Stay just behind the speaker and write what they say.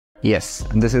Yes,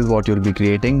 this is what you'll be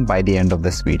creating by the end of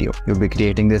this video. You'll be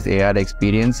creating this AR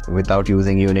experience without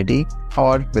using Unity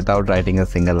or without writing a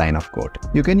single line of code.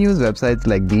 You can use websites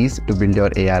like these to build your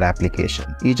AR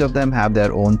application. Each of them have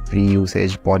their own free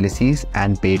usage policies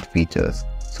and paid features.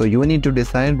 So you need to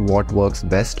decide what works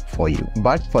best for you.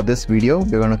 But for this video,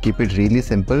 we're going to keep it really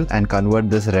simple and convert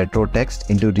this retro text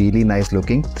into really nice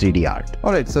looking 3D art.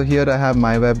 Alright, so here I have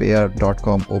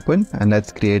mywebar.com open and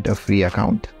let's create a free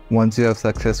account. Once you have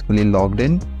successfully logged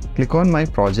in, click on My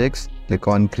Projects, click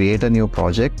on Create a New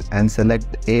Project and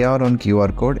select AR on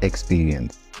QR Code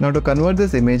Experience. Now to convert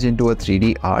this image into a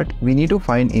 3D art, we need to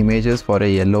find images for a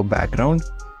yellow background,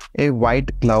 a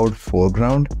white cloud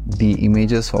foreground, the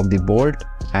images of the board,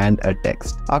 and a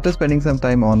text. After spending some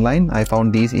time online, I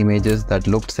found these images that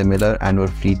looked similar and were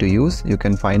free to use. You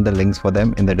can find the links for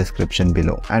them in the description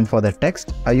below. And for the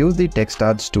text, I used the Text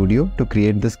Art Studio to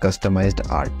create this customized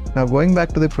art. Now going back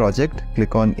to the project,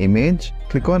 click on Image,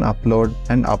 click on Upload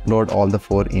and upload all the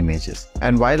 4 images.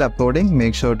 And while uploading,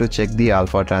 make sure to check the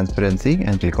alpha transparency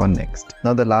and click on Next.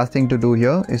 Now the last thing to do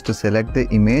here is to select the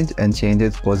image and change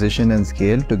its position and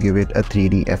scale to give it a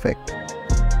 3D effect.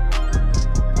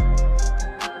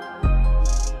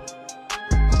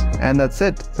 And that's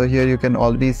it. So here you can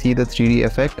already see the 3D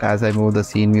effect as I move the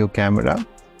scene view camera.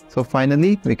 So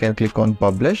finally, we can click on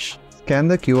Publish, scan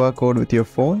the QR code with your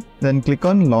phone, then click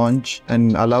on Launch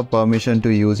and allow permission to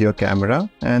use your camera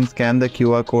and scan the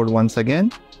QR code once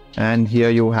again. And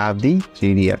here you have the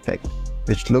 3D effect,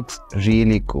 which looks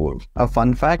really cool. A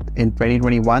fun fact, in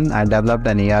 2021, I developed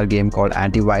an AR game called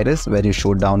Antivirus where you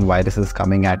shoot down viruses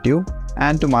coming at you.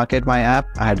 And to market my app,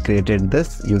 I had created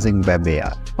this using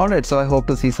WebAR. Alright, so I hope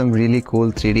to see some really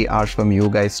cool 3D arts from you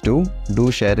guys too.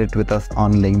 Do share it with us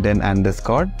on LinkedIn and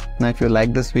Discord. Now if you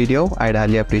like this video, I'd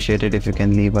highly appreciate it if you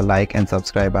can leave a like and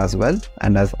subscribe as well.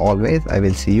 And as always, I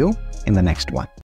will see you in the next one.